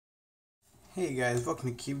Hey guys, welcome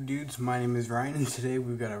to Cube Dudes. My name is Ryan, and today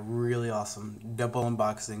we've got a really awesome double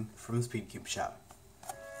unboxing from the Speed Cube shop.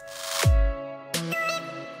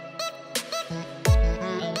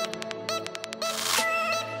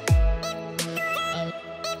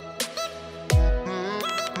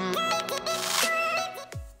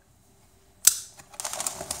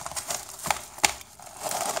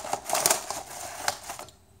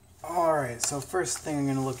 Alright, so first thing I'm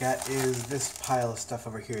going to look at is this pile of stuff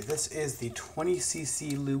over here. This is the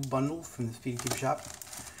 20cc lube bundle from the Speed Cube shop.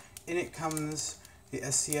 In it comes the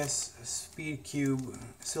SCS Speed Cube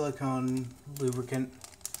silicone lubricant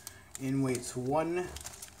in weights 1,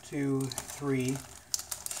 2, 3,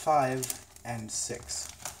 5, and 6.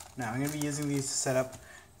 Now I'm going to be using these to set up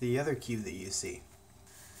the other cube that you see.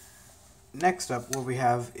 Next up, what we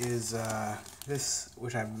have is this,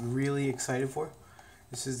 which I'm really excited for.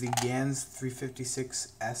 This is the Gans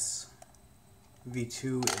 356S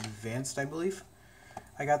V2 Advanced, I believe.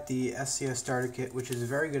 I got the SCS starter kit, which is a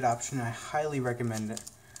very good option. I highly recommend it.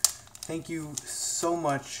 Thank you so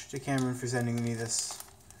much to Cameron for sending me this.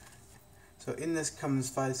 So in this comes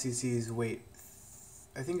 5 cc's weight,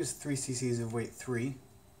 I think it's 3 cc's of weight 3,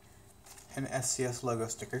 an SCS logo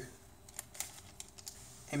sticker,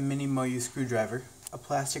 a mini Moyu screwdriver, a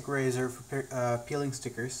plastic razor for peeling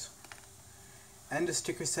stickers, and a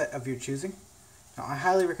sticker set of your choosing. Now, I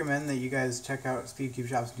highly recommend that you guys check out Speed Cube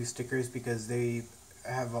Shop's new stickers because they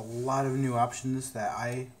have a lot of new options that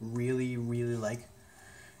I really like.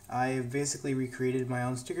 I basically recreated my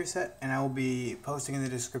own sticker set, and I will be posting in the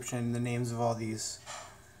description the names of all these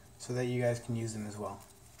so that you guys can use them as well.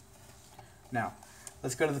 Now,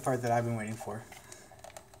 let's go to the part that I've been waiting for.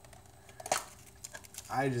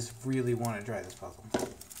 I just really want to try this puzzle.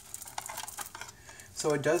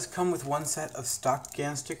 So it does come with one set of stock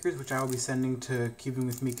Gans stickers, which I will be sending to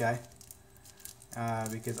CubingWithMeki,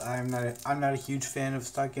 because I'm not a huge fan of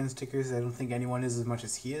stock Gans stickers. I don't think anyone is as much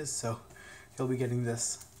as he is, so he'll be getting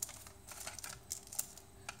this.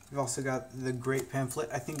 We've also got the great pamphlet.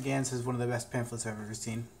 I think Gans is one of the best pamphlets I've ever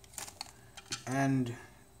seen. And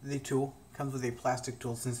the tool comes with a plastic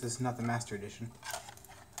tool since this is not the Master Edition.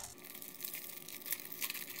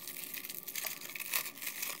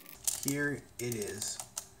 Here it is.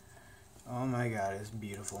 Oh my god, it's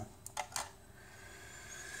beautiful.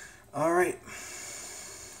 Alright,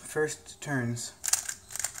 first turns.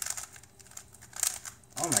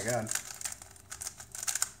 Oh my god.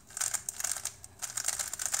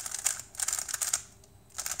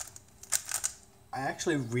 I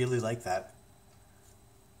actually really like that.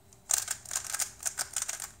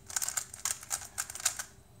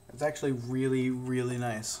 It's actually really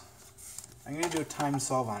nice. I'm going to do a time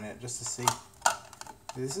solve on it just to see.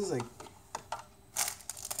 This is like...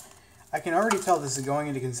 I can already tell this is going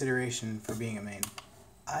into consideration for being a main.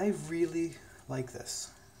 I really like this.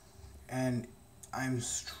 And I'm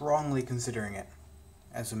strongly considering it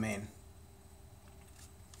as a main.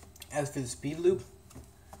 As for the speed loop,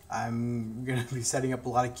 I'm going to be setting up a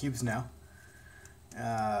lot of cubes now.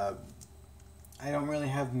 I don't really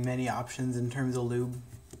have many options in terms of lube.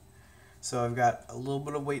 So I've got a little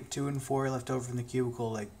bit of weight 2 and 4 left over from the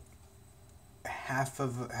cubicle, like half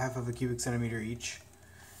of a cubic centimeter each.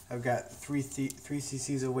 I've got 3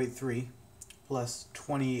 cc's of weight 3, plus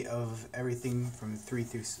 20 of everything from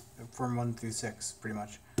 1 through 6, pretty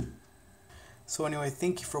much. So anyway,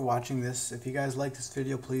 thank you for watching this. If you guys like this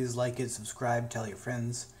video, please like it, subscribe, tell your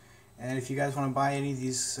friends. And if you guys want to buy any of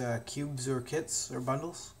these cubes or kits or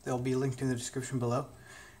bundles, they'll be linked in the description below.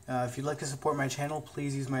 If you'd like to support my channel,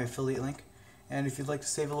 please use my affiliate link. And if you'd like to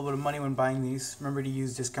save a little bit of money when buying these, remember to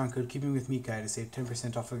use discount code CubingWithMeki to save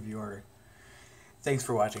 10% off of your order. Thanks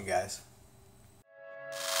for watching, guys.